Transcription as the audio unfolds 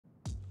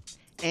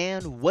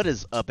And what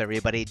is up,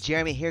 everybody?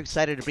 Jeremy here,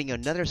 excited to bring you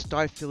another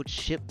Starfield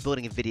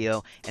shipbuilding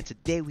video. And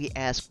today we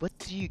ask, what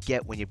do you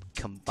get when you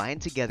combine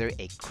together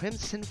a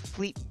Crimson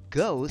Fleet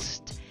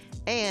Ghost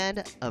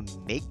and a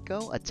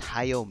Mako, a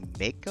Taiyo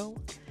Mako?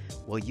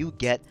 Well, you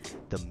get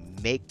the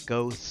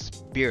Mako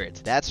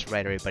Spirit. That's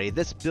right, everybody.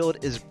 This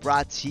build is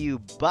brought to you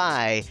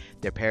by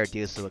the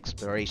Paradiso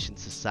Exploration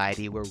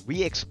Society, where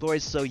we explore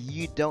so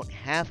you don't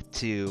have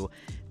to.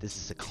 This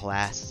is a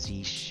Class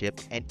C ship,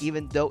 and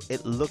even though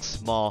it looks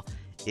small,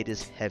 it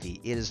is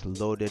heavy. It is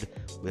loaded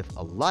with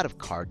a lot of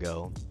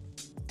cargo.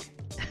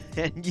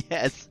 And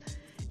yes,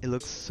 it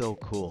looks so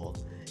cool.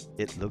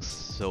 It looks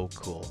so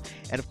cool.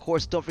 And of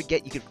course, don't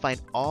forget you can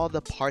find all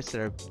the parts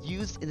that are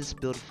used in this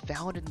build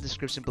found in the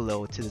description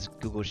below to this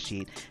Google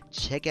Sheet.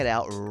 Check it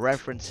out,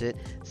 reference it,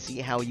 see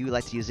how you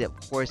like to use it.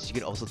 Of course, you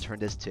can also turn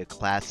this to a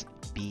Class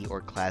B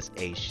or Class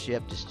A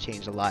ship. Just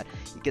change a lot.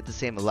 You get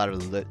a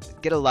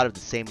lot of the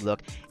same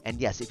look. And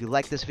yes, if you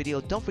like this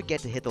video, don't forget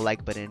to hit the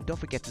like button and don't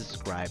forget to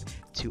subscribe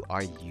to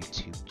our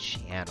YouTube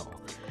channel.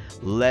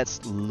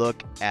 Let's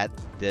look at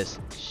this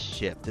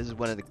ship. This is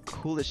one of the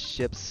coolest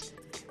ships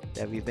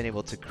that we've been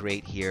able to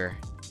create here.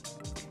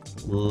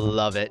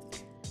 Love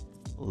it.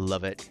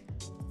 Love it.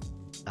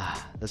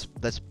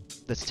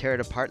 Let's tear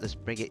it apart. Let's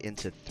bring it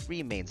into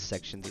three main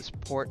sections. It's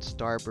port,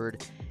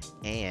 starboard,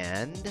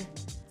 and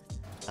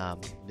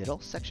middle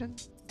section.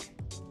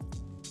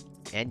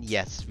 And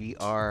yes, we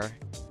are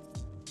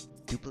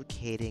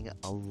duplicating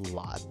a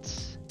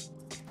lot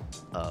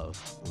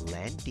of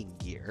landing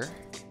gear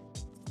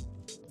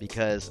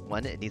because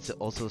one, it needs to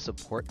also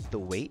support the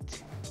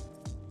weight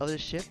of the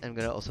ship. I'm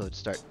gonna also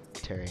start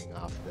tearing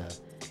off the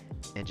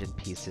engine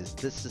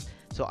pieces.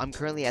 So I'm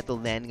currently at the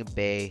landing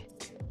bay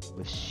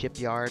with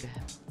shipyard,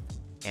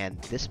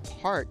 and this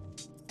part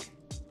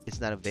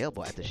is not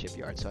available at the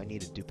shipyard, so I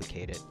need to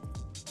duplicate it.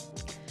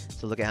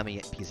 So look at how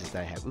many pieces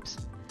that I have. Oops.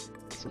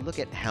 So look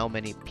at how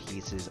many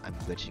pieces I'm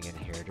glitching in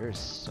here. There's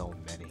so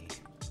many.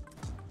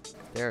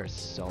 There are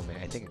so many.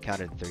 I think I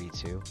counted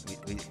 32.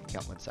 We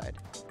count one side.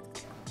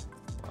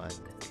 1,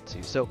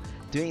 2. So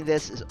doing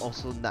this is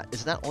also not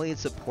only to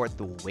support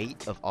the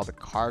weight of all the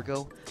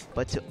cargo,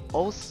 but to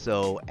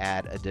also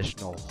add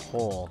additional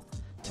hull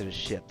to the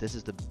ship. This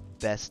is the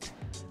best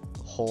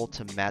hull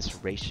to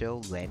mass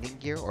ratio landing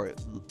gear or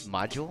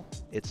module.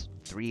 It's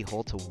 3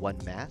 hull to 1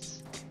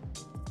 mass.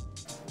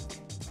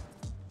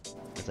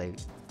 As I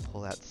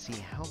pull out, see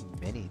how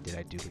many did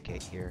I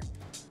duplicate here?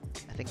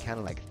 I think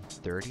counted like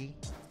 30.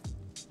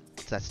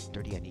 So that's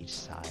 30 on each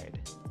side.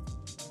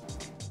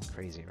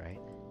 Crazy, right?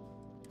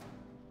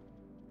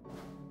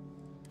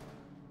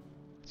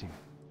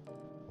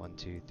 1,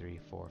 2, 3,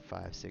 4,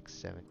 5, 6,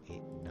 7,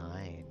 8,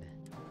 9.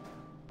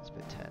 Let's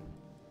put 10.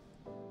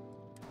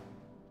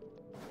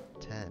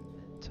 10.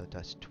 So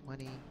that's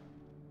 20,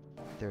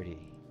 30,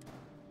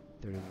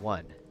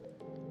 31,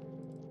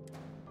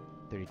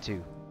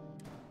 32,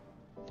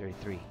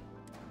 33,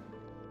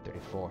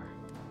 34,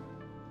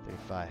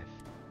 35,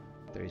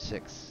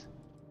 36,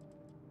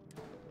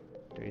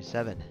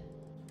 37,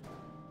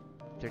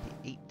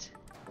 38,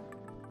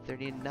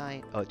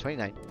 39, oh,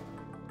 29.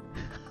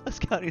 I was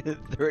counting the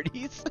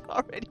 30s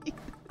already.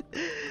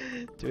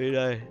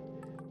 29,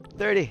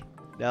 30.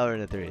 Now we're in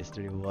the 30s.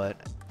 31,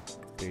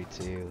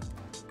 32,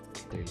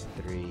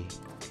 33,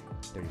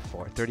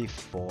 34.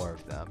 34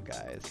 of them,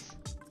 guys.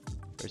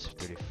 There's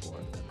 34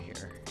 of them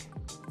here.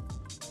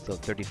 So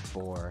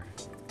 34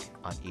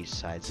 on each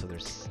side. So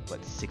there's,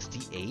 what,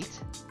 68?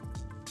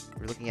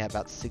 We're looking at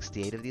about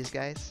 68 of these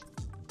guys.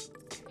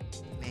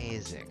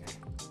 Amazing.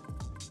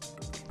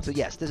 So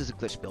yes, this is a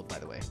glitch build, by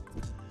the way.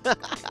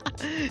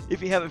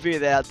 If you haven't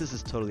figured that out, this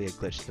is totally a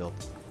glitch build.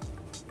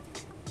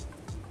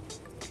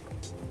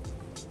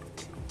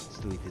 Let's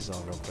delete this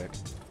all real quick.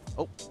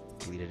 Oh,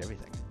 deleted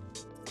everything.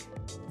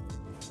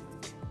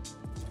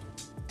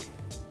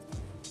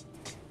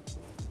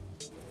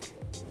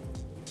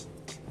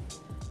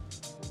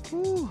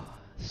 Whew,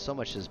 so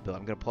much to this build.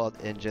 I'm gonna pull out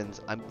the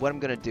engines. What I'm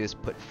gonna do is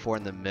put 4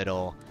 in the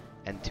middle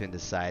and 2 in the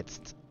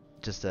sides,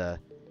 just to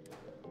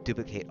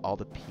duplicate all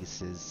the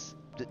pieces.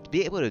 To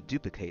be able to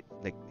duplicate,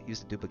 like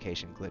use the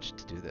duplication glitch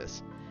to do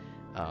this,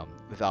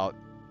 without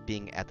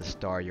being at the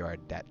star yard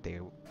that they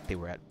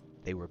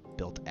were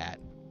built at.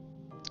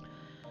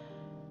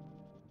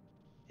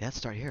 Yeah, let's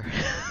start here.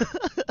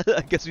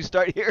 I guess we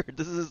start here.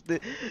 This is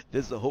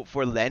the hope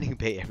for landing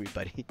bay,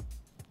 everybody.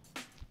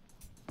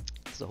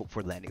 This is the hope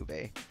for landing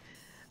bay.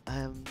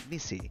 Let me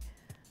see.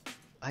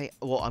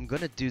 I'm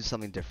gonna do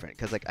something different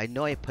because like I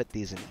know I put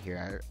these in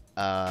here.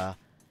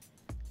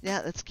 Yeah,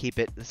 let's keep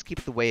it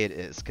the way it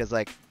is, because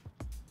like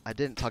I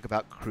didn't talk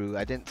about crew.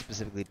 I didn't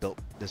specifically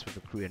build this with a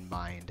crew in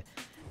mind,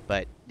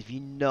 but if you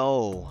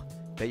know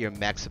that you're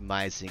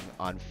maximizing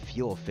on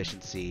fuel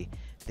efficiency,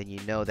 then you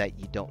know that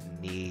you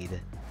don't need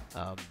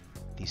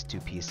these 2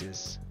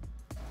 pieces.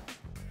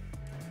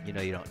 You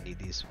know you don't need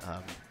these.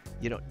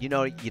 You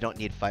don't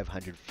need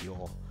 500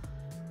 fuel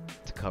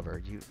to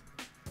cover. You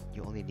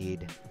only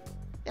need,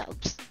 yeah,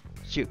 just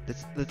shoot.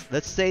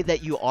 Let's say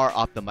that you are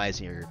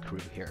optimizing your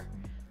crew here.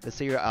 let's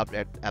say you're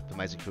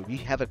optimizing crew. We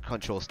have a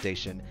control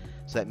station,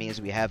 so that means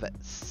we have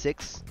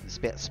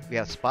we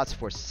have spots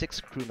for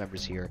 6 crew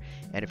members here.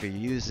 And if you're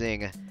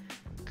using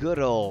good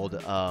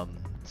old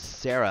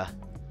Sarah,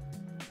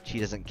 she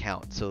doesn't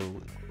count. So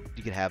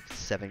you can have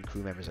 7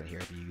 crew members on here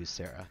if you use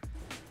Sarah.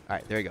 All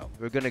right, there you go.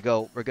 We're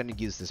gonna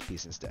use this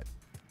piece instead.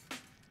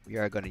 We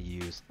are gonna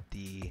use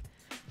the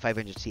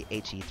 500C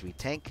HE3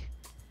 tank,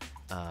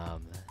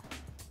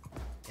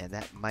 and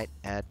that might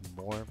add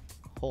more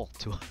hull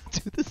to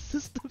the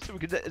system. So we're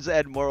gonna just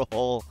add more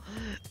hull.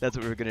 That's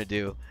what we're gonna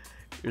do.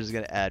 We're just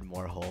gonna add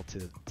more hull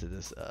to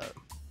this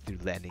through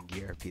landing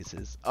gear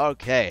pieces.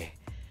 Okay,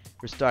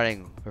 we're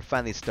starting. We're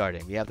finally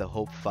starting. We have the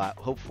Hope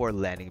 4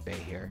 landing bay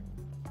here.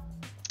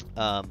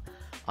 On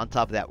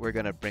top of that, we're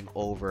gonna bring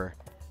over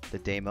the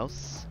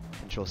Deimos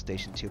control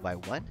station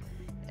 2x1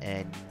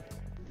 and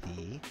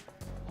the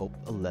Hope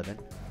 11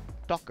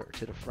 docker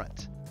to the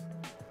front.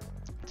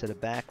 To the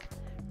back,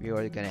 we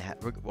are gonna have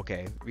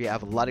we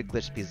have a lot of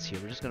glitch pieces here.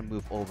 We're just gonna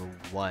move over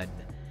one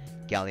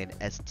Galleon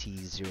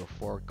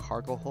ST-04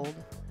 cargo hold,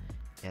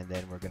 and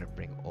then we're gonna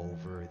bring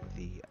over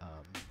the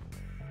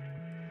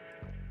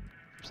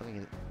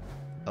something.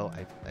 Oh,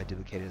 I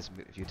duplicated this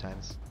a few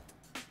times.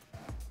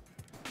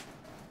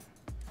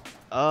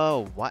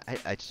 Oh, why?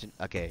 I shouldn't.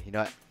 Okay, you know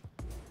what?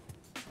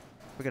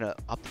 We're gonna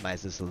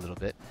optimize this a little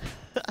bit.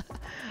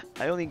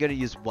 I'm only gonna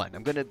use one.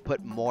 I'm gonna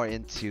put more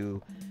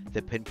into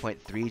the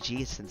pinpoint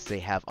 3G since they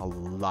have a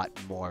lot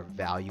more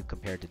value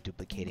compared to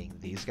duplicating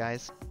these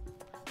guys.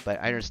 But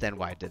I understand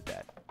why I did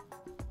that.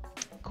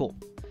 Cool.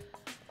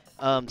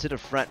 To the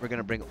front, we're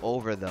gonna bring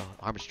over the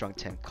Armstrong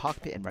 10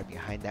 cockpit, and right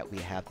behind that we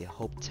have the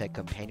Hope Tech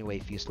Companionway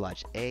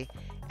Fuselage A,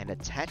 and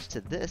attached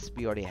to this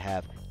we already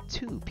have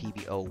 2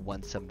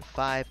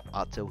 PBO-175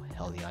 Auto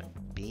Helion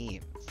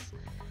beams.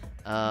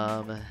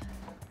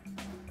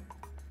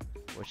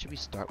 What should we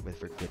start with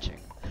for glitching?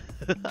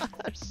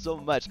 There's so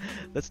much.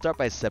 Let's start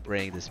by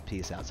separating this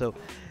piece out. So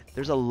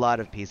there's a lot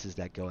of pieces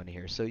that go in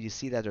here. So you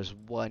see that there's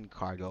one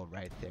cargo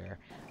right there.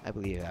 I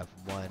believe I have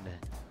 1,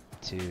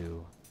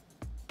 2,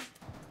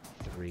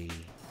 3,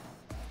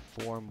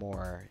 4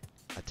 more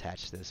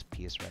attached to this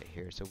piece right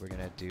here. So we're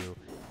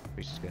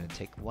just gonna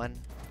take one.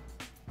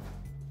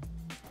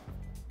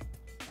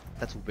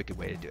 That's a wicked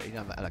way to do it. You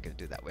know, I'm not gonna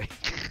do it that way.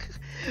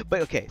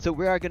 But okay, so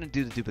we are gonna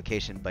do the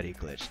duplication buddy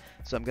glitch.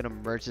 So I'm gonna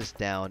merge this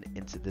down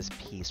into this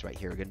piece right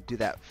here. We're gonna do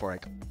that for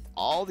like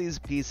all these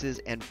pieces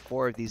and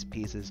 4 of these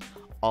pieces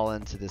all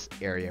into this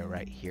area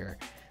right here.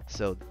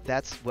 So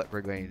that's what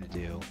we're going to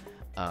do.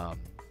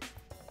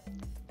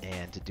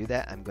 And to do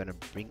that, I'm gonna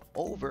bring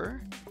over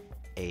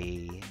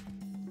the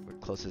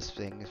closest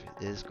thing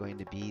is going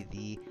to be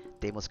the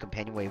Deimos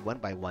Companionway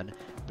 1x1.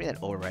 Bring that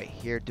over right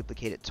here,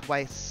 duplicate it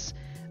twice.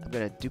 I'm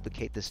going to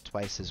duplicate this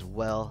twice as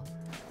well.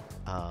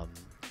 And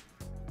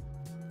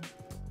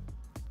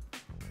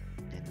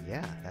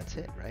yeah, that's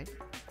it, right?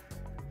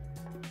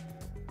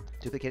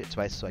 Duplicate it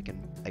twice so I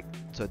can,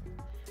 so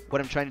what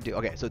I'm trying to do,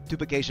 okay, so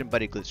duplication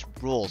buddy glitch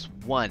rules.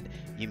 1,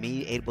 you may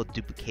be able to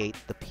duplicate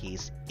the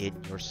piece in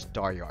your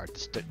star yard,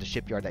 the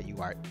shipyard that you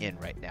are in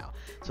right now.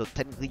 So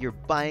technically you're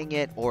buying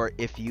it, or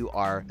if you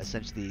are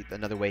essentially,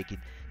 another way you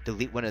could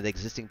delete one of the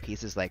existing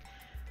pieces, like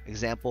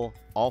example,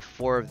 all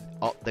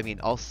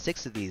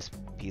 6 of these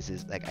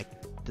pieces,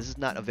 this is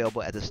not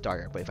available at the star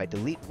yard, but if I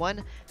delete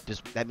one,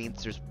 that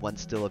means there's one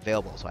still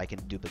available, so I can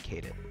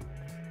duplicate it.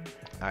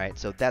 All right,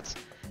 so that's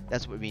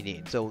what we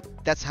need. So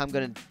that's how I'm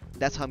gonna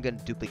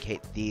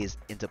duplicate these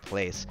into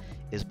place,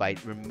 is by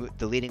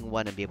deleting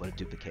one and be able to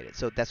duplicate it.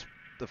 So that's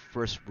the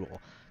first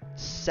rule.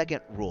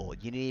 Second rule,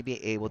 you need to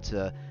be able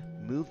to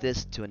move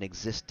this to an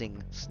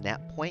existing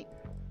snap point.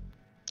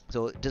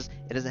 So it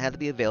doesn't have to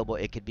be available.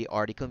 It could be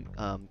already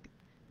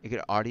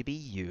be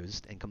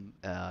used and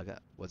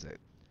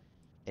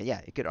and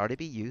yeah, it could already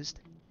be used.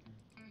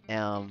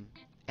 And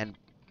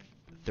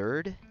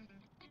third,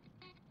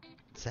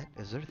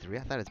 is there 3?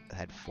 I thought it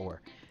had 4.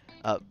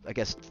 I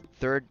guess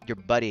third, your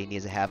buddy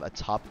needs to have a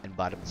top and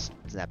bottom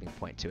snapping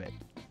point to it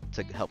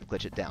to help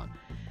glitch it down.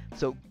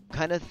 So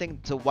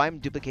so why I'm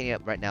duplicating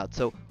it right now.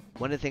 So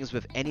one of the things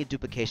with any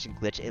duplication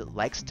glitch, it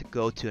likes to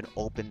go to an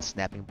open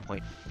snapping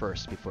point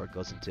first before it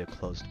goes into a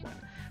closed one.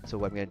 So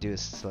what I'm going to do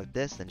is select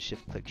this, then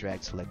shift click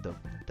drag, select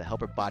the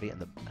helper body and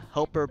the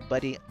helper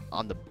buddy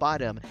on the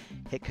bottom,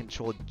 hit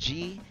Control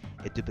G,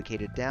 it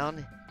duplicated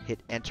down,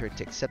 hit enter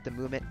to accept the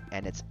movement,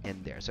 and it's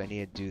in there. So I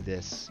need to do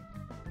this.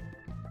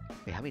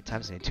 Wait, how many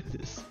times did I do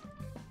this?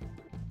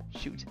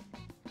 Shoot.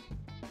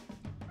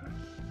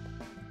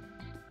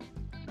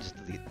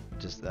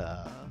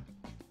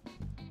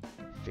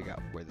 Figure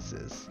out where this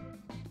is.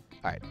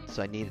 Alright,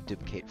 so I need to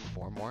duplicate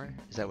 4 more.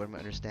 Is that what I'm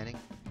understanding?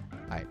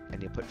 Alright, I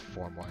need to put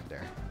 4 more in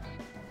there.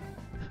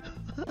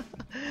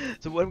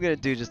 So what I'm gonna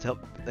do, just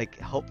help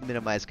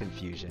minimize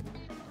confusion.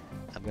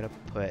 I'm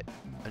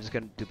just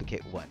gonna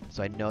duplicate 1.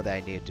 So I know that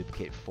I need to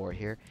duplicate 4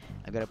 here.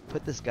 I'm gonna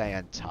put this guy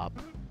on top.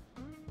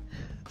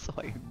 So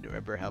I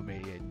remember how many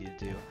I need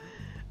to do.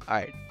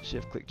 Alright,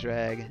 shift click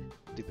drag,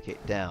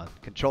 duplicate down.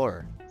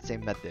 Controller,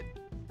 same method.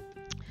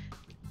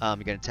 You're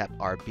gonna tap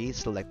RB,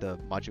 select the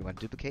module you want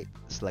to duplicate.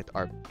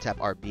 Tap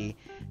RB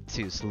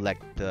to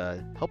select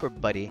the helper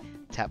buddy.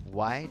 Tap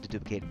Y to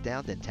duplicate it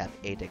down. Then tap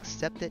A to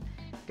accept it.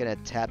 Gonna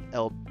tap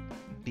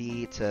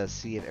LB to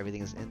see if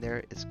everything is in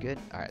there. It's good.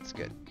 All right, it's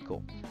good.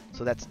 Cool.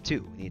 So that's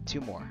 2. We need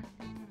 2 more.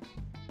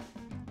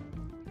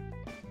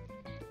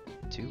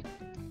 2,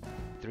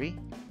 3,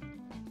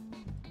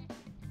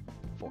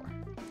 4.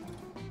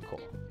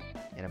 Cool.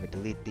 And if I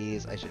delete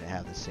these, I should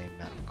have the same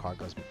amount of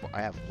cargoes before.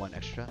 I have 1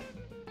 extra.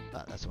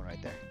 That's the one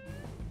right there.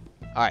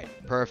 Alright,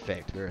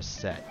 perfect. We're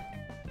set.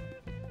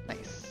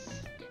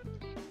 Nice.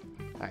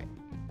 Alright.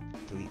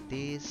 Delete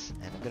these.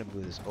 And I'm going to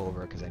move this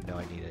over because I know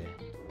I need to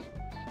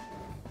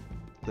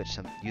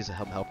glitch use the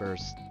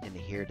helpers in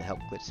here to help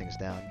glitch things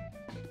down.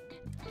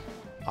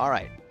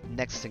 Alright.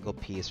 Next single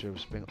piece, we're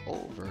going to bring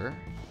over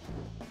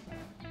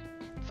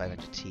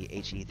 500T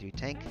HE3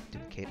 tank.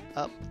 Duplicate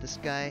up this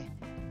guy.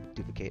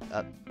 Duplicate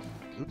up.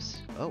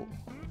 Oops. Oh.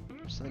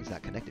 Something's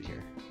not connected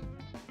here.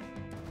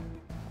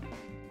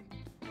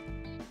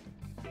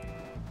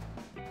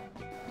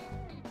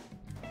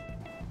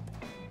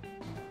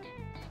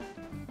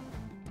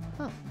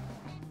 Huh.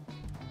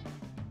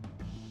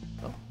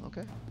 Oh,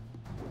 okay.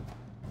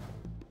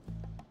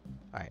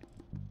 Alright.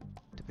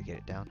 Duplicate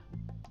it down.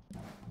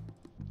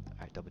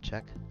 Alright, double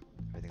check.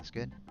 Everything's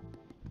good.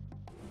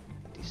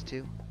 These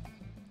 2.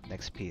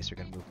 Next piece, we're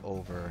going to move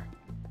over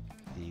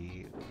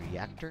the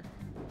reactor.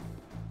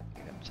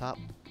 Right up top.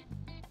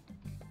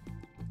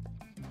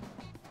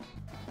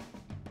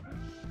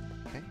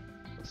 Okay,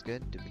 looks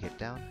good. Duplicate it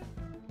down.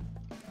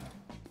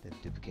 Then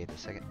duplicate the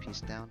second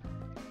piece down.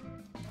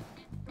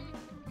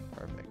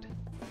 Perfect.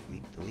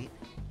 Delete.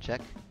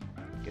 Check.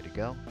 Good to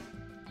go.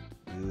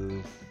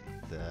 Move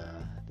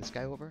this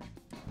guy over.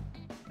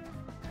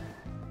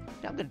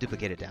 Now I'm going to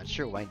duplicate it down.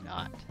 Sure, why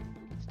not?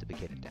 Let's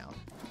duplicate it down.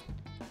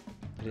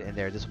 Put it in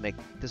there. This will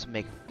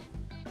make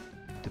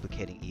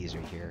duplicating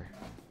easier here.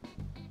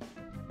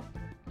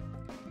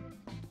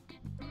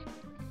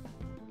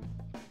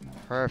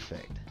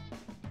 Perfect.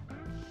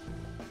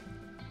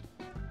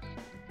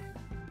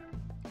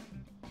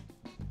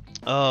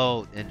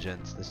 Oh,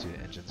 engines. Let's do the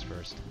engines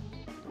first.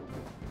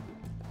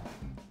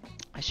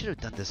 I should have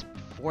done this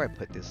before I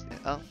put this in.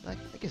 Oh, I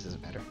guess it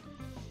doesn't matter.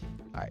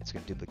 Alright, it's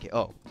going to duplicate.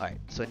 Oh, alright.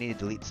 So I need to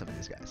delete some of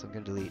these guys. So I'm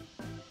going to delete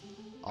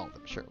all of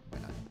them. Sure, why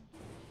not?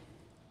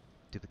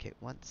 Duplicate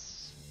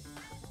once.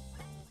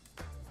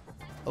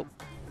 Oh,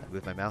 I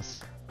moved my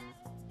mouse.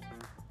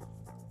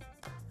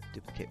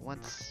 Duplicate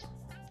once.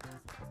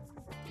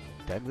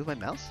 Did I move my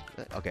mouse?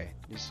 Okay,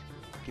 just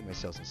give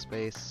myself some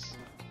space.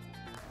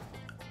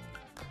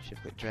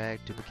 Shift click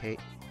drag,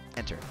 duplicate,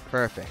 enter.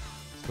 Perfect.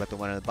 Select the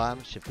one on the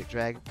bottom, shift click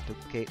drag,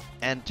 duplicate,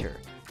 enter.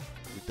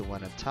 Delete the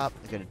one on top.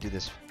 I'm gonna do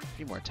this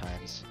 3 more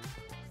times.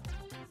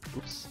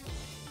 Oops.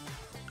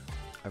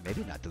 Or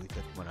maybe not delete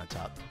the one on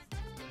top.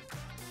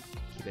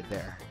 Keep it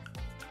there.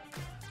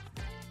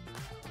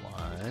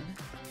 1,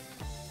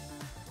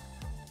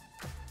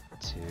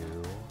 2,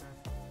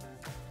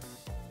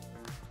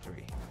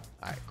 3.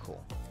 Alright,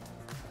 cool.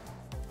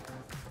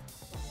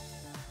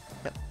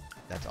 Yep,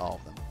 that's all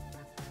of them.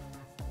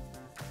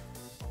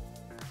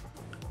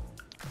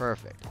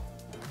 Perfect.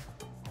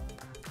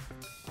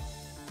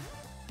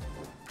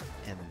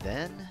 And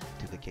then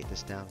duplicate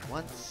this down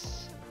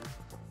once.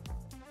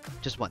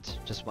 Just once.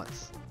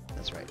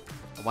 That's right.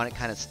 I want it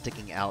kind of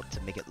sticking out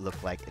to make it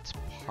look like it's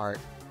part.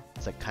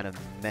 It's like kind of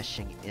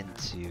meshing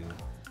into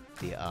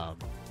the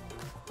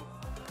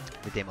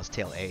Deimos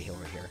Tail A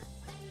over here.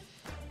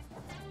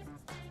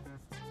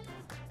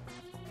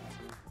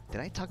 Did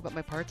I talk about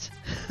my parts?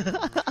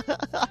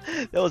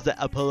 That was the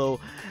Apollo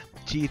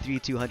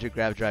G3200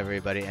 grav drive,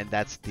 everybody, and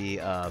that's the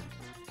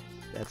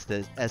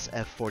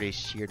SF40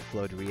 sheared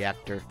flowed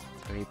reactor.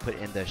 When you put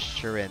in the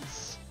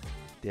assurance,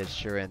 can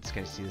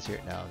you see this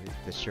here? No,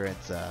 the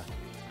assurance,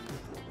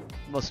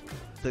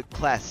 the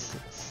class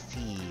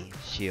C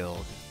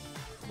shield,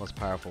 most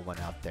powerful one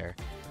out there.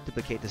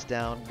 Duplicate this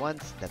down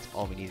once. That's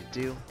all we need to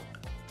do.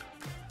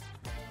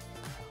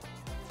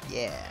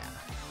 Yeah.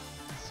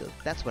 So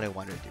that's what I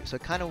wanted to do. So I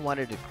kind of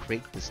wanted to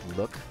create this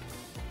look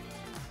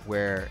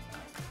where,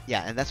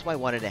 yeah, and that's why I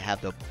wanted to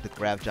have the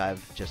grav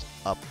drive just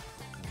up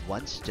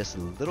once, just a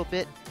little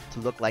bit, to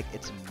look like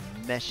it's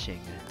meshing,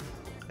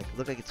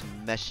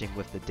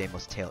 with the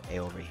Deimos Tail A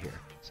over here.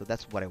 So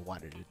that's what I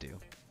wanted to do.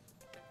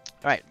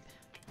 All right,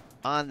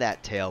 on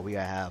that tail we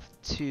have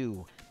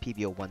 2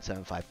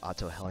 PBO-175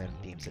 auto helium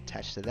beams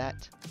attached to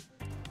that.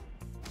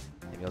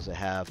 And we also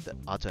have the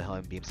auto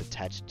helium beams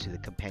attached to the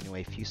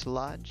companionway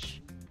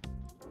fuselage.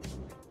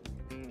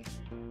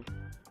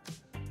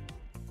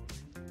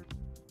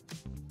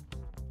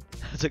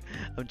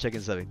 I'm checking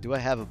something. Do I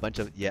have a bunch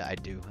of... Yeah, I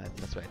do.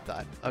 That's what I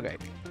thought. Okay.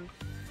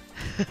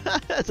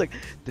 It's like,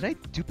 did I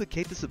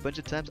duplicate this a bunch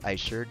of times? I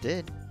sure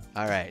did.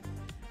 Alright.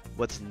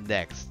 What's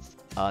next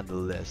on the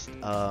list?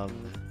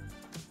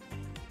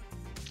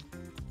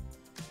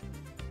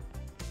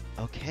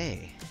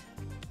 Okay.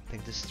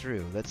 Think this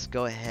through. Let's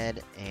go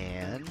ahead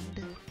and...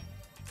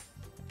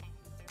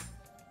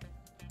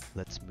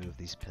 let's move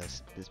these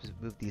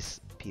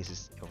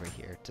pieces over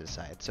here to the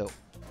side. So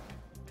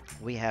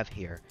what we have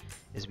here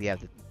is we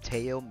have the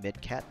Taiyo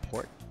mid-cat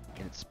port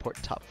in its port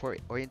top for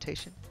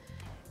orientation,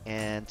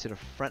 and to the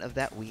front of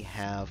that we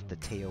have the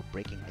Taiyo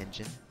braking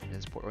engine in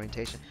its port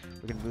orientation.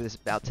 We're gonna move this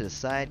out to the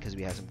side because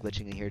we have some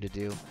glitching in here to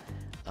do.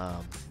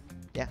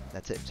 Yeah,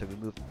 that's it. So we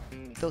move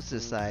those to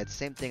the side.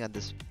 Same thing on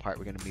this part.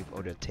 We're gonna move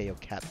over to Taiyo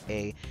cap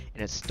A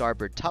in its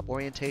starboard top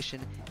orientation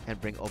and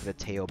bring over the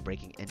Taiyo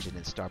braking engine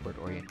in starboard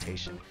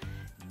orientation.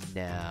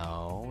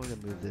 Now we're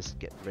gonna move this.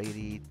 Get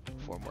ready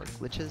for more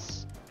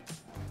glitches.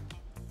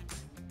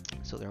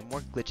 So there are more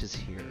glitches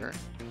here.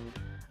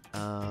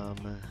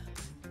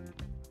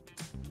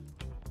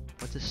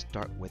 What to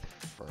start with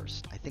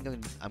first? I think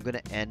I'm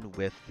gonna end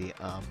with the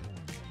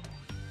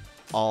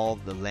all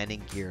the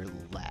landing gear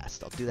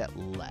last. I'll do that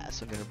last.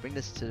 So I'm gonna bring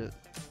this to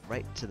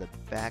right to the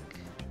back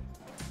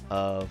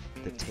of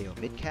the Taiyo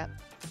midcap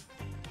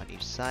on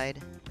each side.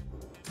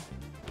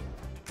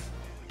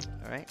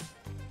 All right,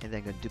 and then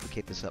I'm gonna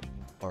duplicate this up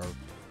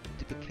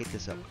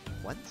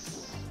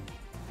once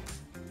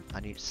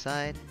on each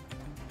side.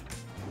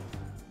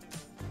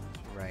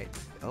 Right.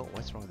 Oh,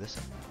 what's wrong with this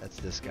one? That's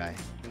this guy.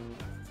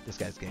 This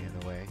guy's getting in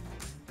the way.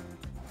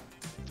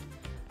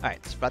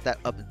 Alright, so brought that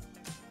up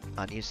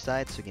on each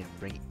side so we can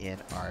bring in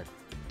our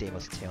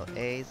Deimos tail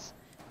A's.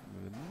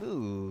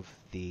 Remove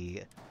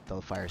the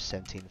Fire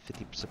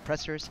 1750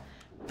 suppressors.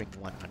 Bring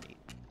one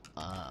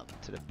on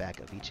to the back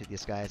of each of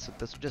these guys. So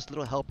those are just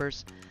little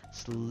helpers.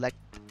 Select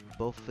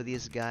both of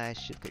these guys.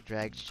 Shift click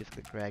drag, shift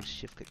click drag,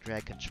 shift click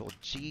drag, Control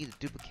G to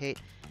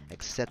duplicate.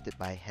 Accept it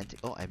by hinting.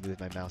 Oh, I moved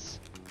my mouse.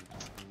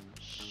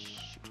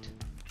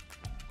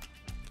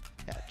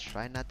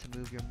 Try not to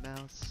move your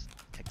mouse.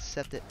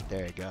 Accept it.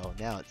 There you go.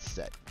 Now it's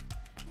set.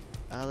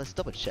 Let's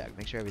double check.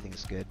 Make sure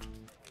everything's good.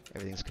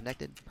 Everything's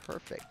connected.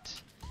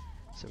 Perfect.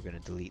 So we're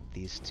going to delete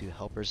these two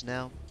helpers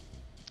now.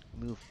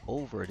 Move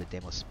over to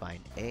Demo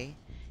Spine A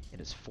in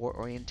its 4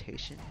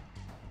 orientation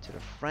to the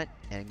front,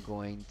 and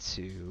going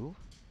to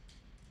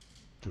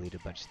delete a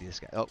bunch of these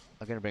guys. Oh,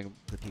 I'm going to bring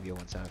the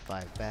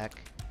PB0175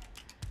 back.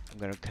 I'm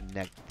going to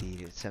connect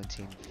the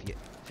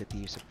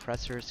 1750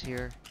 suppressors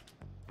here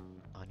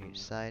on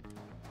each side.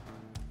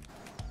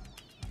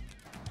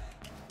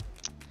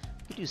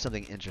 Do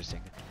something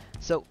interesting.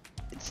 So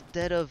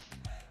instead of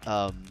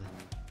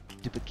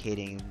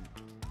duplicating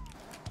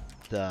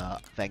the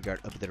Vanguard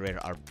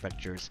Obliterator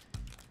Arbiters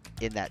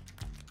in that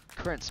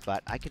current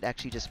spot, I could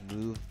actually just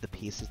move the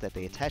pieces that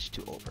they attach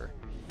to over.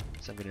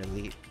 So I'm going to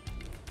delete.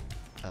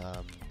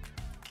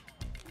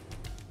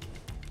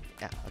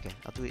 Yeah, okay,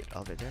 I'll delete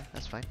all right there.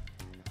 That's fine.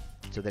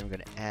 So then we're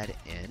going to add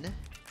in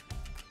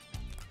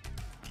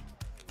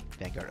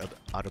Vanguard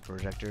Auto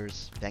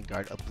Projectors,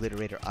 Vanguard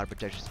Obliterator Auto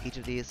Projectors, each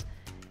of these.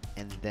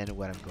 And then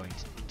what I'm going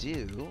to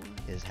do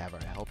is have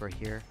our helper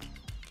here.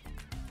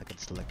 I can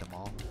select them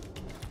all.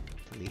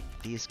 Delete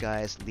these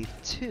guys, leave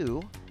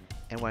 2.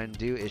 And what I'm going to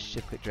do is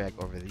shift click drag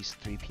over these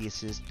 3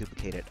 pieces,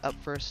 duplicate it up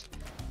first.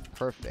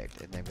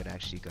 Perfect. And then I'm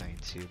actually going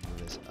to move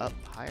this up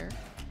higher.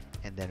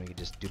 And then we can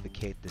just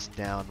duplicate this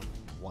down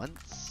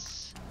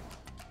once.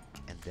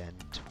 And then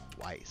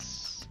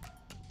twice.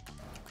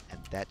 And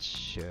that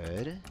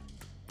should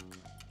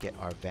get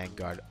our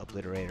Vanguard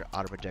Obliterator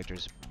Auto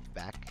Projectors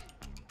back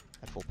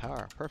at full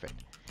power.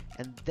 Perfect.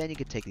 And then you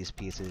can take these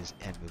pieces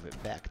and move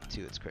it back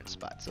to its current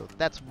spot. So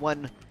that's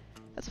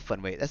a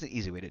fun way. That's an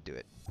easy way to do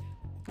it.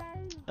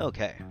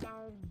 Okay.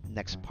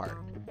 Next part.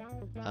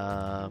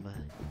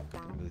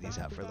 Move these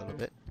out for a little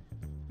bit.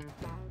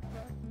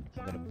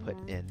 I'm gonna put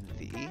in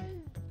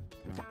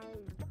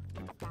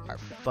our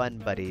fun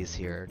buddies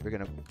here. We're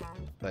gonna,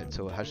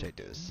 so how should I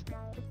do this?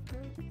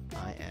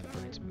 I am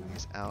going to move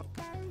these out.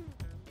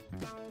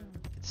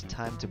 It's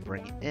time to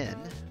bring in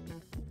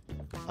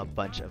a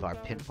bunch of our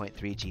Pinpoint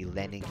 3G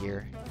landing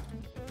gear.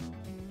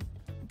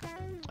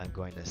 I'm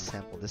going to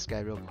sample this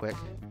guy real quick.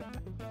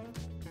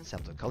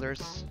 Sample the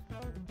colors.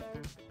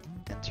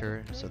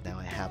 Enter. So now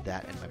I have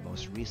that in my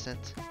most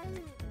recent.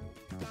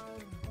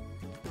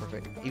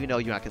 Perfect. Even though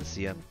you're not going to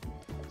see them.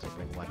 So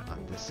bring one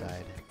on this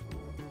side.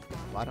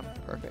 Bottom.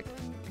 Perfect.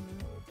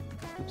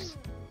 Oops.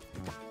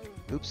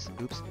 Oops.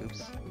 Oops.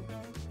 Oops.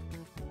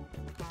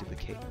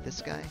 Duplicate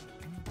this guy.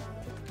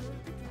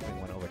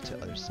 Bring one over to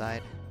the other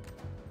side.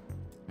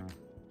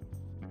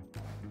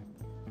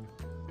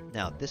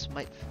 Now, this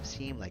might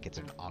seem like it's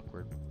an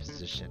awkward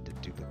position to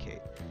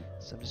duplicate,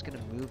 so I'm just going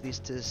to move these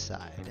to the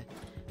side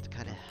to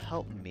kind of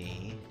help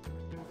me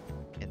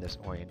in this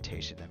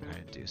orientation that I'm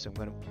going to do. So I'm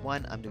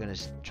going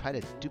to try to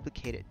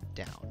duplicate it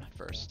down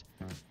first.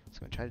 So I'm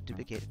going to try to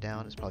duplicate it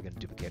down. It's probably going to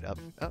duplicate it up.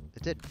 Oh,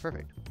 it did.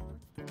 Perfect.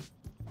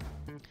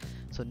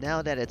 So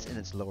now that it's in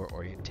its lower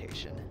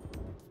orientation,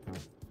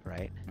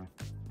 right?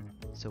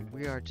 So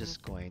we are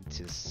just going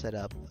to set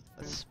up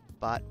a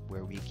spot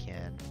where we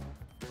can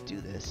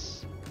do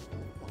this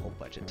a whole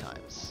bunch of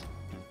times.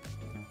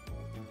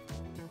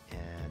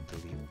 And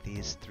delete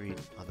these 3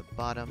 on the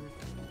bottom.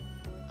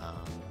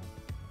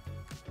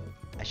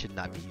 I should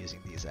not be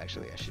using these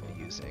actually. I should be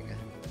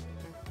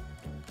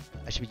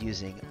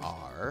using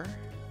our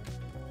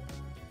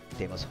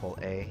famous hole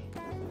A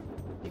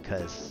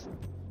because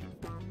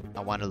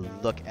I want to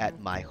look at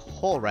my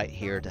hole right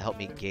here to help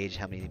me gauge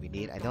how many we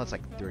need. I know it's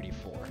like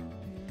 34.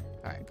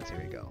 Alright, so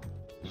here we go.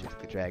 Shift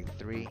the drag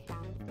 3.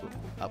 Oop,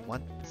 up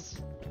once.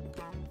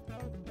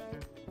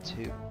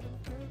 2.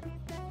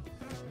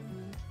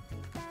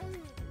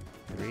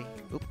 3.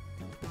 Oop.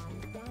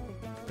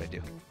 What did I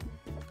do?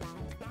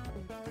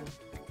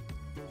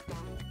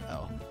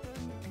 Oh.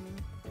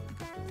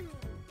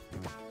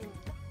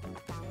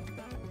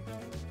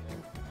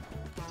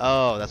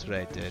 Oh, that's what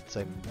I did.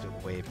 So I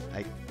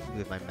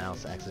moved my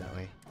mouse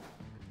accidentally.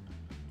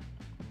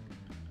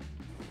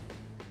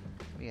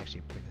 Let me actually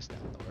bring this down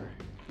lower.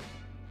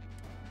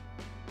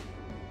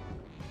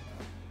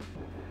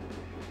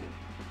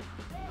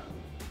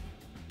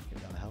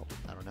 Maybe that'll help.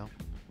 I don't know.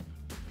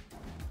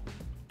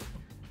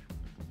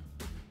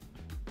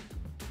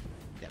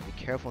 Yeah, be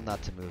careful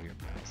not to move your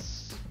mouse.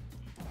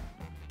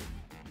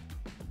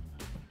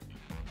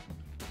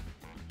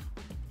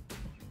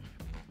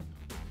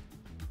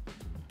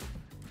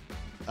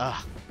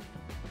 Ah.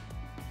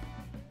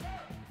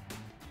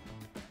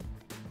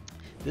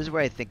 This is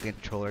where I think the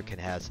controller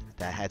has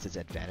its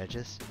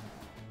advantages,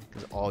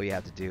 because all you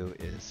have to do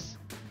is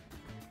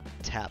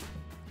tap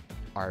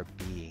RB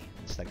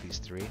and select these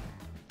 3.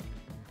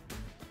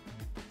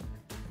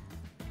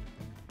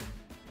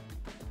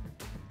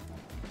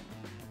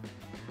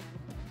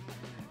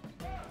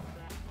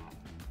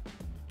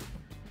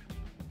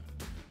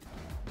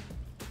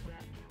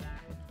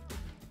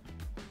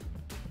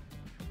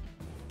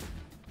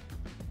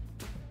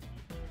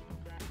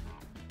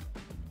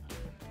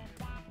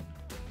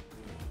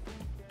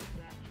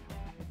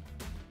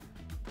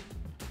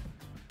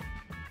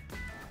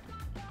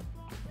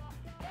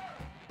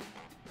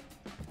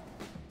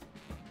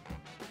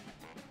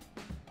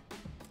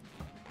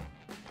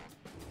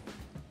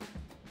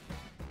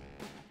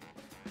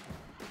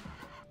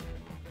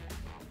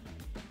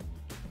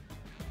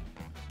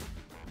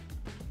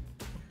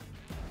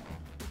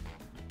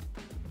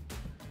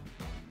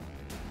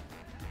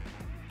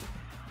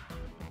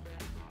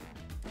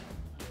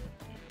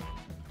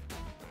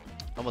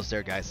 Almost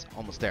there, guys.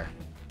 Almost there.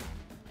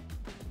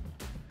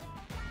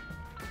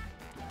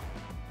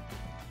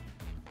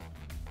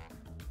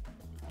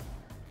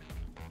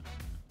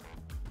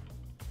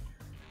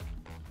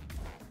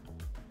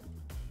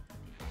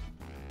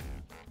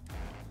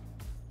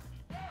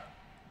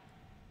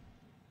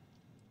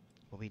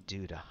 What we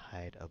do to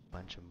hide a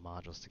bunch of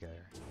modules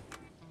together.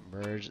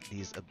 Merge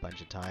these a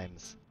bunch of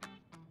times.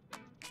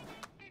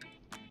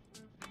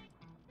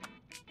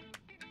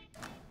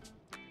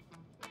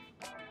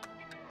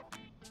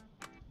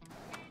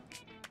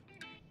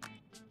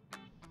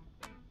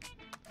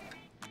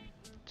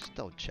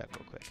 Double check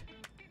real quick.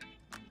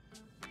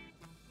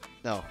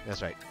 No,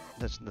 that's right.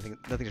 That's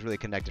nothing's really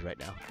connected right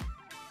now.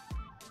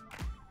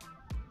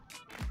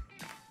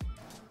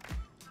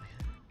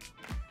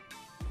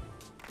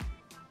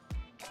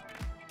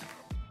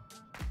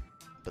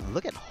 But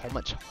look at how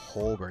much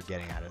hole we're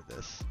getting out of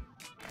this.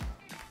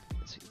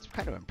 It's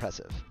kind of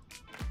impressive.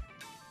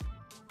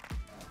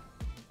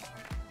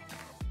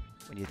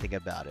 When you think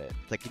about it.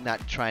 It's like you're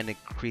not trying to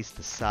increase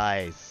the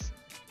size.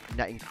 You're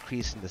not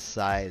increasing the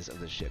size of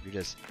the ship. You're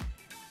just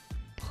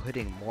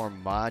putting more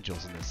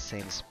modules in the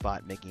same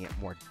spot, making it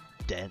more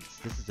dense.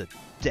 This is a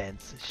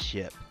dense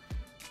ship.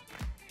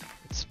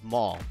 It's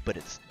small, but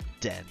it's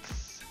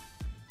dense.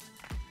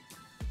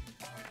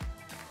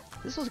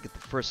 This was like the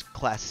first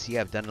Class C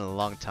I've done in a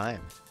long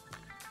time.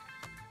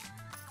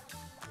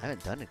 I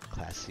haven't done a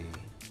Class C.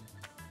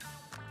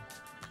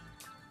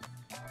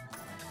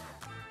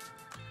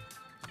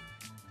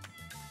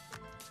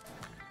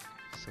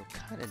 So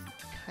kind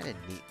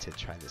of neat to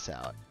try this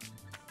out.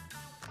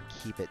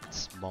 Keep it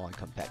small and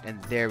compact.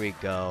 And there we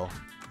go.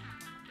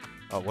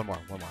 Oh, one more.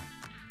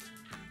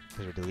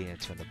 Because we're deleting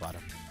 2 on the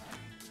bottom.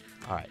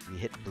 Alright, we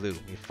hit blue.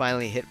 We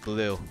finally hit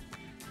blue.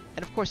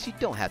 And of course, you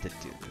don't have to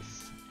do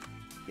this.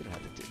 You don't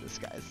have to do this,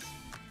 guys.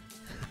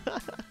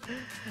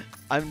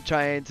 I'm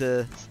trying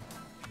to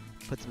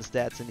put some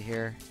stats in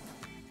here.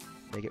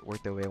 Make it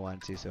work the way I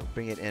want it to. So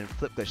bring it in.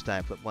 Flip glitch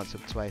time. Flip once,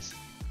 flip twice.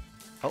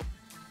 Oh.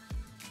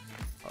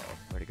 Uh-oh.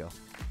 Where'd it go?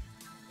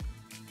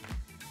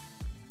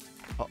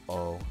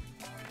 Uh-oh.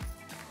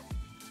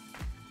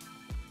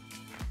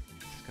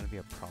 Be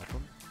a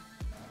problem.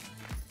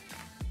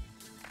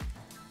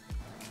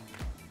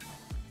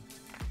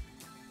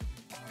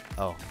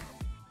 Oh.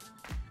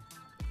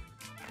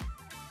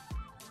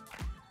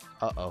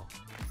 Uh-oh.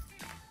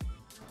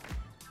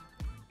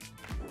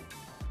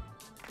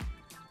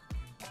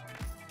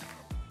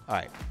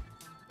 Alright.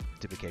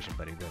 Duplication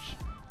buddy glitch.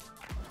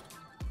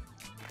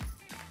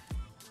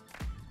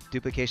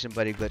 Duplication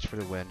buddy glitch for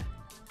the win.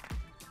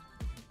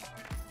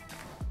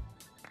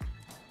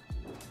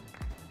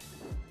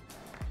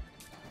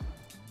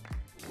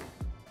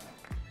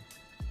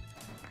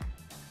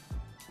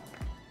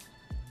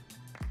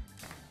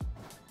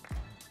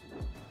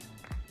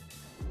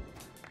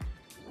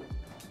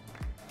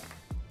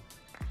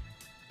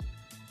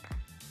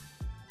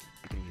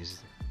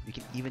 You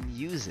can even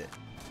use it.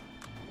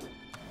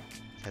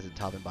 Has a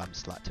top and bottom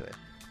slot to it.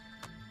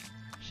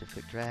 Shift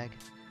click drag.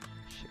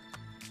 Shift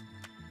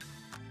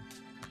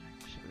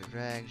click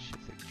drag.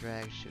 Shift click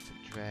drag. Shift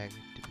click drag.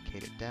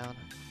 Duplicate it down.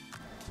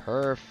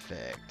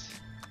 Perfect.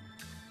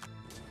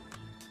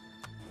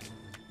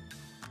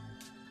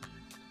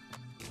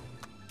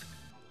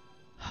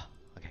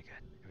 Okay,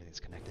 good. Everything's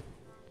connected.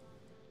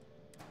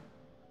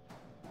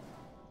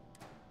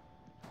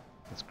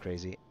 That's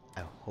crazy.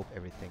 I hope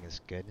everything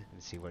is good. Let me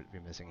see what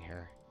we're missing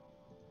here.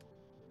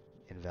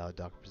 Invalid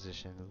dock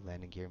position.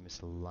 Landing gear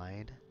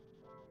misaligned.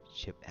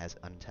 Chip has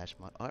unattached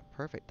mod. Oh,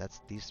 perfect.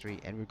 That's these three.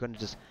 And we're going to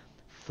just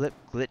flip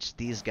glitch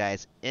these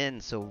guys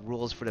in. So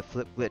rules for the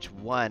flip glitch.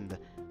 1,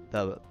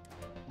 the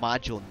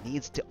module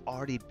needs to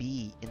already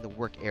be in the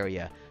work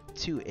area.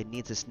 2, it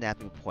needs a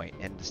snapping point.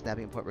 And the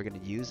snapping point we're going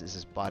to use is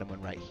this bottom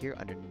one right here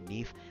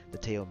underneath the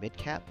Taiyo mid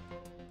cap.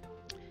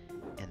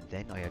 And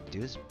then all you have to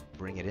do is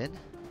bring it in.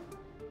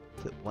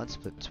 Flip once,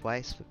 flip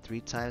twice, flip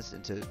 3 times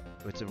into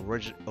its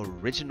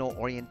original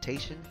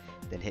orientation.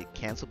 Then hit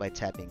cancel by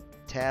tapping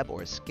tab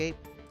or escape.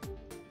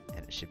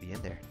 And it should be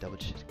in there. Double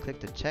click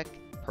to check.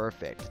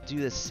 Perfect.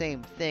 Do the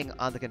same thing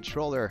on the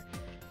controller.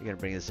 You're going to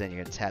bring this in.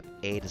 You're going to tap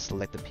A to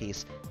select the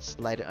piece.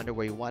 Slide it under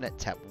where you want it.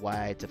 Tap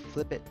Y to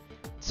flip it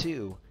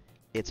to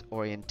its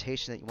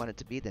orientation that you want it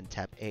to be. Then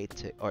tap A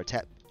to, or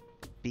tap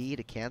B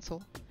to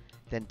cancel.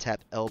 Then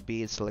tap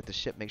LB to select the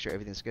ship. Make sure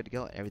everything's good to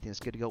go. Everything's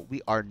good to go.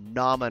 We are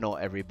nominal,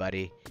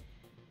 everybody.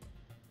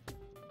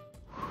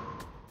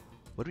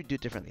 What do we do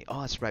differently? Oh,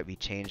 that's right. We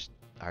changed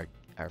our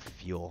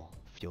fuel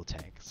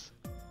tanks.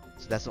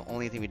 So that's the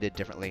only thing we did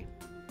differently.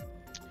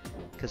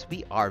 Because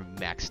we are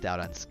maxed out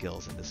on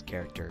skills in this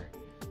character.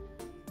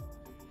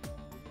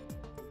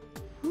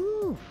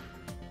 Whew.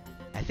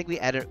 I think we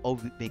added, oh,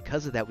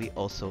 because of that we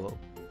also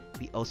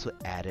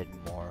added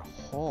more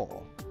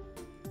hull.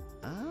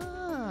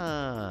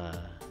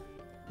 Ah,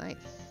 nice.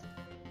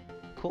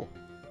 Cool.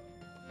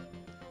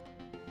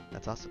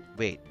 That's awesome.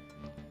 Wait,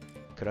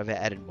 could I have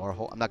added more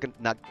hull? I'm not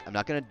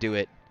gonna do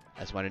it. I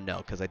just want to know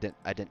because I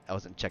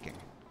wasn't checking.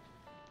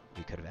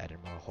 We could have added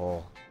more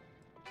hull.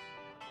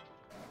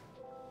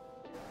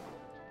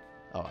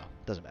 Oh well,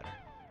 doesn't matter.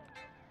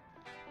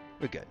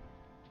 We're good.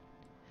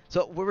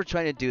 So what we're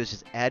trying to do is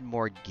just add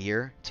more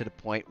gear to the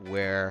point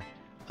where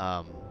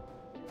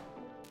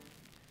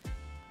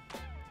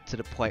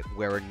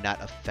we're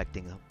not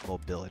affecting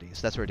mobility.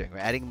 So that's what we're doing. We're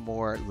adding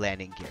more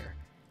landing gear,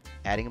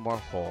 adding more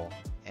hull,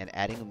 and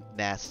adding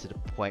mass to the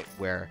point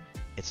where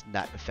it's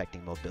not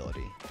affecting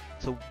mobility.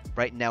 So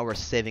right now we're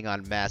saving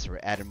on mass. We're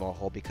adding more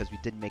hull because we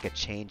did make a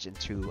change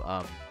into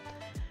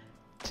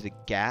to the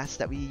gas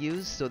that we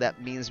use. So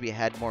that means we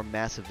had more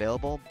mass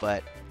available,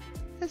 but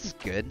this is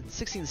good.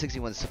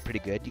 1661 is pretty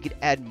good. You could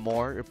add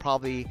more,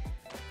 probably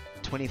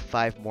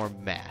 25 more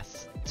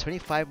mass.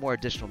 25 more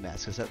additional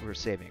mass because that's what we're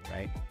saving,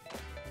 right?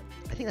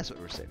 I think that's what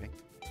we're saving.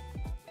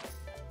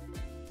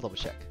 Double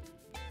check.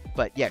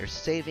 But yeah, you're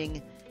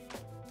saving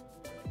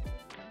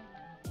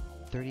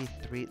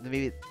 33,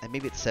 maybe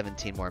it's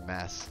 17 more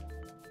mass.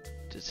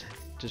 Just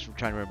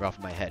trying to remember off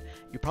my head.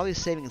 You're probably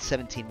saving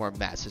 17 more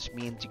mass, which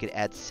means you could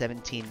add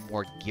 17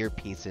 more gear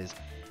pieces,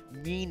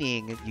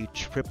 meaning you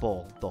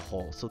triple the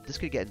hull. So this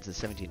could get into the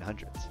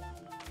 1700s.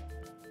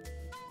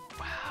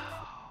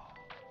 Wow.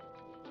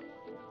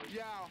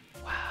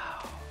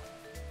 Wow.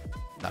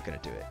 Not gonna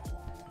do it.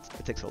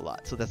 It takes a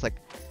lot. So that's like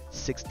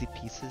 60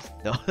 pieces.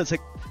 No, that's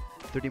like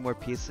 30 more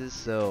pieces.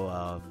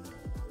 So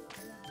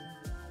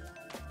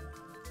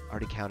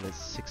already counted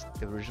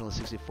the original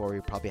 64. We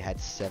probably had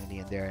 70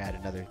 in there. Add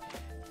another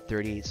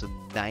 30, so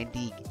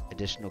 90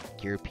 additional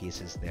gear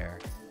pieces there.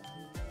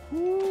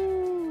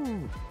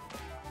 Woo!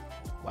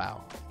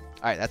 Wow.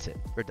 All right, that's it.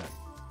 We're done.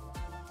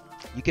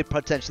 You could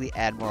potentially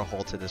add more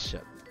hull to this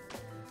ship,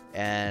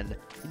 and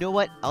you know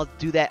what? I'll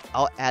do that.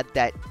 I'll add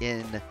that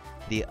in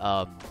the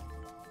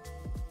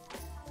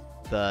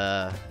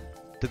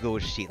go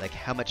sheet, like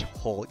how much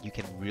hull you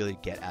can really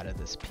get out of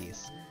this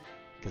piece,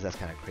 because that's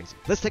kind of crazy.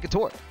 Let's take a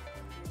tour.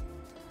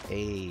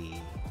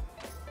 Hey,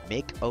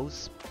 Mako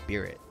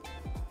Spirit.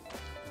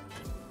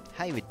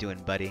 How you doing,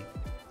 buddy?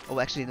 Oh,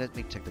 actually, let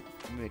me check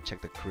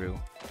the crew.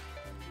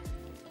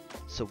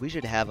 So we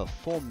should have a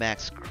full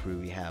max crew.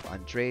 We have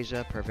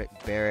Andreja,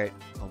 Perfect, Barrett,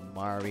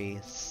 Omari,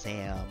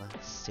 Sam,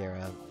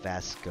 Sarah,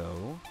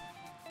 Vasco.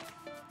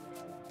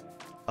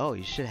 Oh,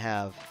 you should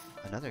have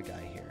another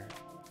guy here.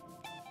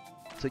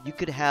 So you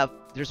could have,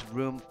 there's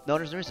room, no,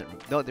 there isn't room.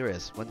 No, there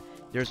is.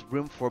 There's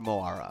room for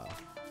Moara.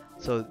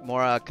 So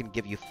Moara can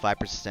give you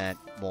 5%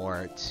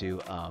 more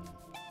to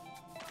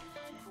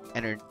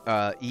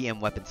EM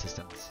weapon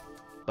systems.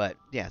 But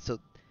yeah, so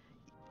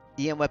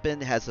EM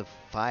weapon has a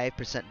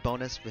 5%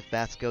 bonus with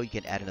Vasco. You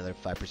can add another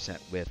 5%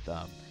 with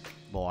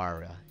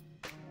Moari.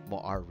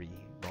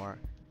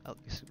 Oh,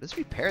 let's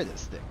repair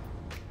this thing.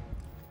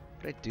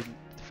 What did I do?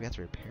 I forgot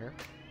to repair.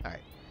 All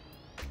right,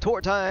 tour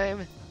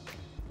time.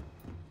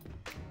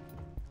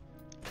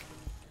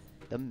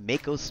 The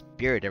Mako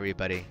Spirit,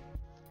 everybody.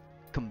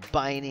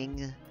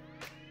 Combining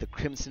the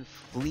Crimson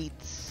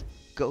Fleet's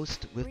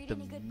Ghost with the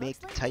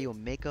Taiyo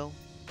Mako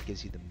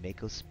gives you the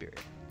Mako Spirit.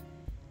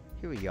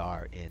 Here we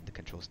are in the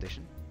control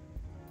station.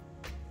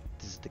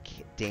 This is the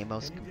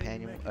Deimos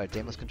companion,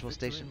 Deimos control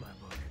station.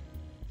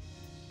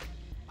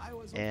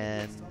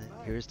 And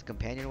here's the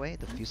companionway,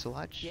 the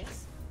fuselage.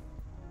 Yes.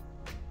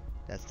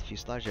 That's the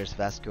fuselage. There's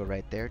Vasco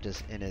right there,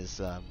 just in his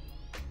what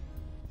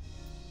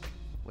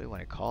do you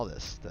want to call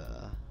this?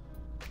 The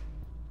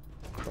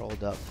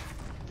curled up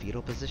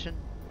fetal position.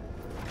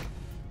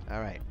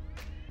 All right.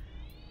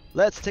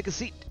 Let's take a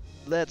seat.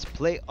 Let's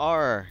play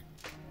our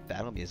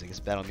battle music. It's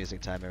battle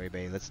music time,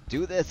 everybody. Let's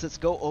do this. Let's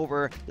go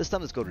over. This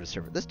time, let's go to the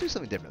server. Let's do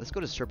something different. Let's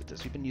go to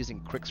Serpentis. We've been using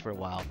Crix for a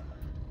while.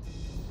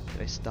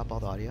 Did I stop all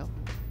the audio?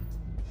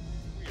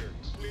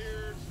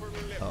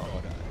 Oh,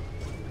 hold on.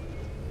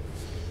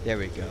 There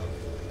we go.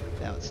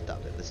 Now it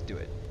stopped it. Let's do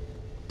it.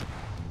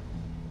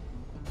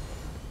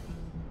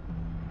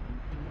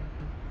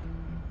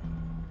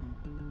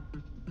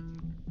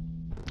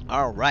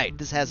 Alright,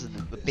 this has a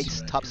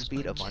base top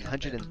speed of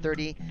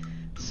 130,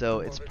 so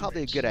it's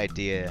probably a good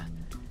idea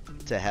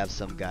to have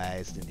some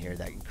guys in here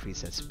that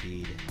increase that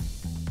speed.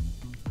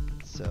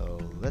 So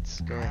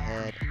let's go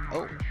ahead.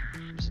 Oh,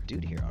 there's a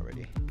dude here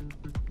already.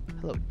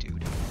 Hello,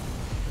 dude.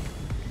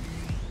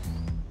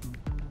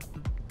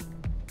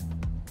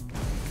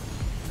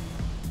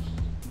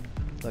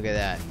 Look at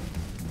that.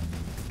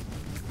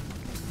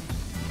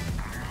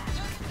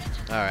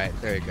 Alright,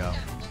 there you go.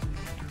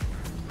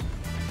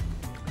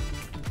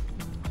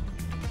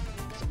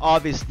 So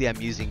obviously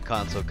I'm using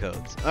console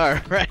codes.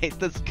 Alright,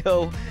 let's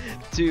go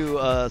to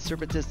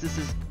Serpentis. This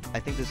is I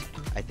think this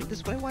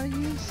is what I want to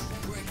use.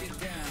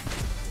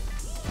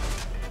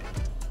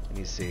 Let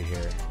me see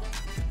here.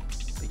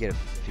 Let me get a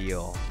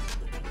feel.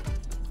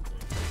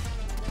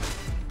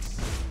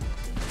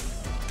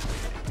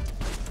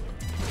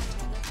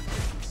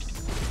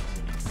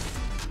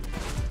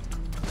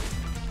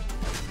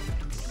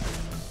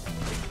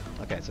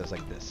 Okay, so it's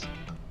like this.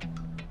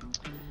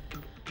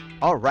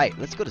 Alright,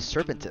 let's go to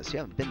Serpentis. We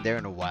haven't been there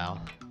in a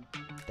while.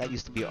 That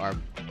used to be our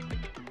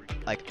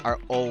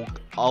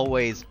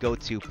always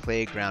go-to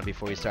playground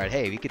before we start.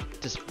 Hey, we could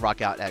just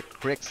rock out at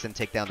Crix and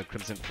take down the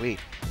Crimson Fleet.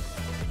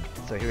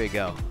 So here we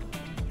go.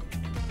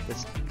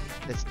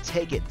 Let's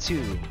take it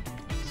to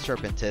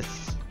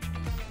Serpentis.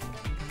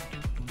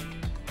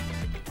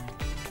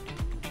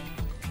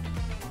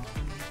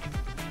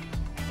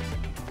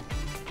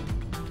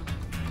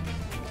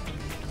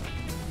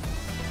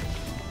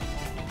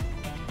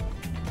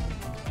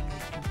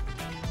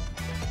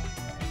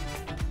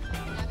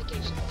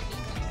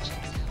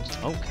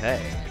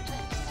 Okay.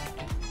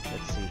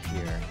 Let's see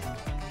here.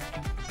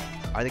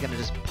 Are they gonna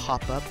just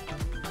pop up?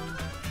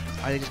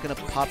 Are they just gonna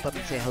pop up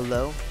and say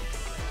hello?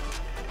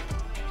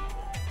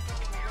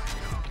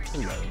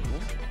 Hello.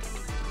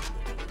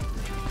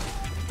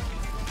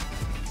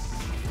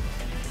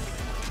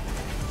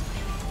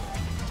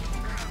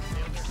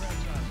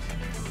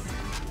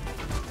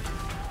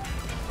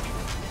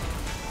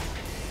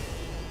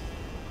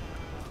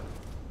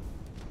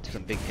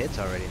 Some big hits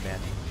already, man.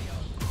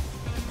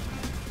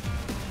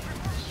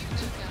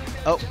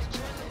 Oh.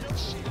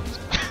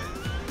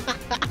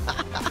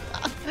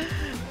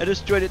 I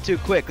destroyed it too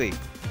quickly.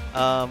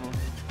 Okay,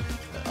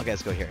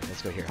 let's go here.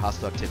 Let's go here.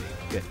 Hostile activity.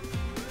 Good.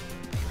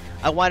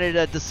 I wanted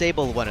to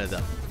disable one of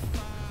them.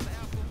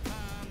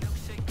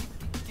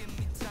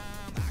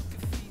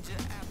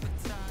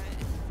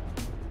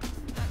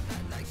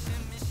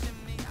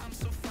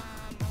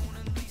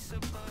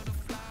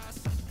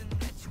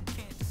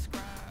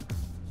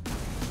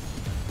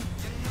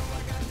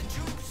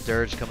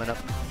 Dirge coming up.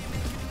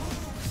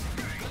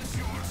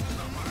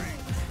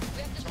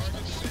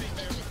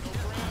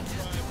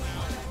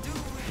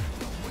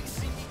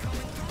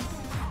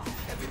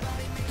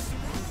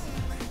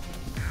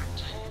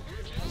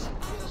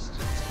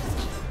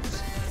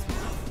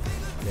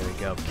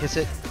 Go kiss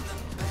it.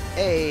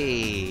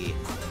 Hey,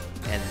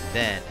 and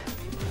then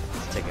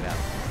let's take it out.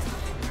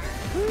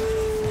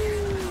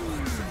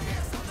 Woo.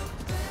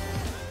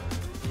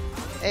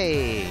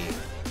 Hey,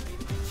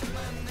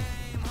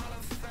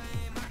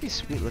 pretty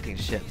sweet looking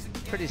ship.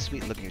 Pretty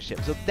sweet looking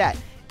ship. So that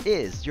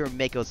is your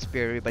Mako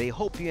Spirit, everybody.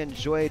 Hope you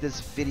enjoyed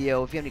this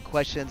video. If you have any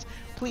questions,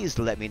 please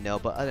let me know.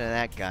 But other than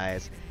that,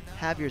 guys,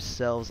 have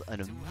yourselves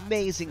an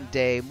amazing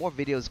day. More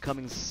videos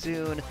coming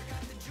soon.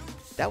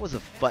 That was a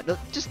fun.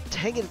 Just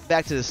hanging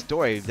back to the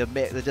story.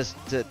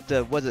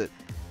 Was it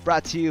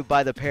brought to you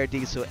by the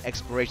Paradiso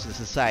Exploration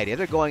Society? If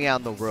they're going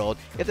out in the world,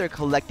 if they're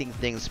collecting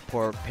things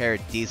for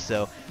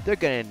Paradiso, they're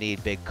gonna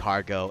need big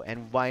cargo,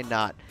 and why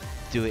not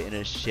do it in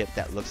a ship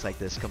that looks like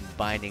this,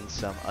 combining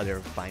some other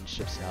fine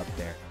ships out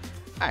there?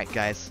 All right,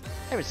 guys,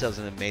 have yourselves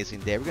an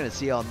amazing day. We're gonna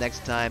see you all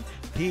next time.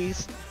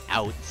 Peace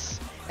out.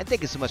 And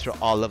thank you so much for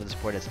all love and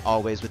support as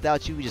always.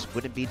 Without you, we just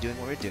wouldn't be doing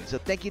what we're doing. So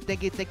thank you,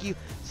 thank you, thank you.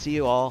 See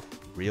you all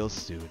real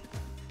soon.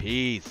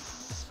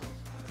 Peace.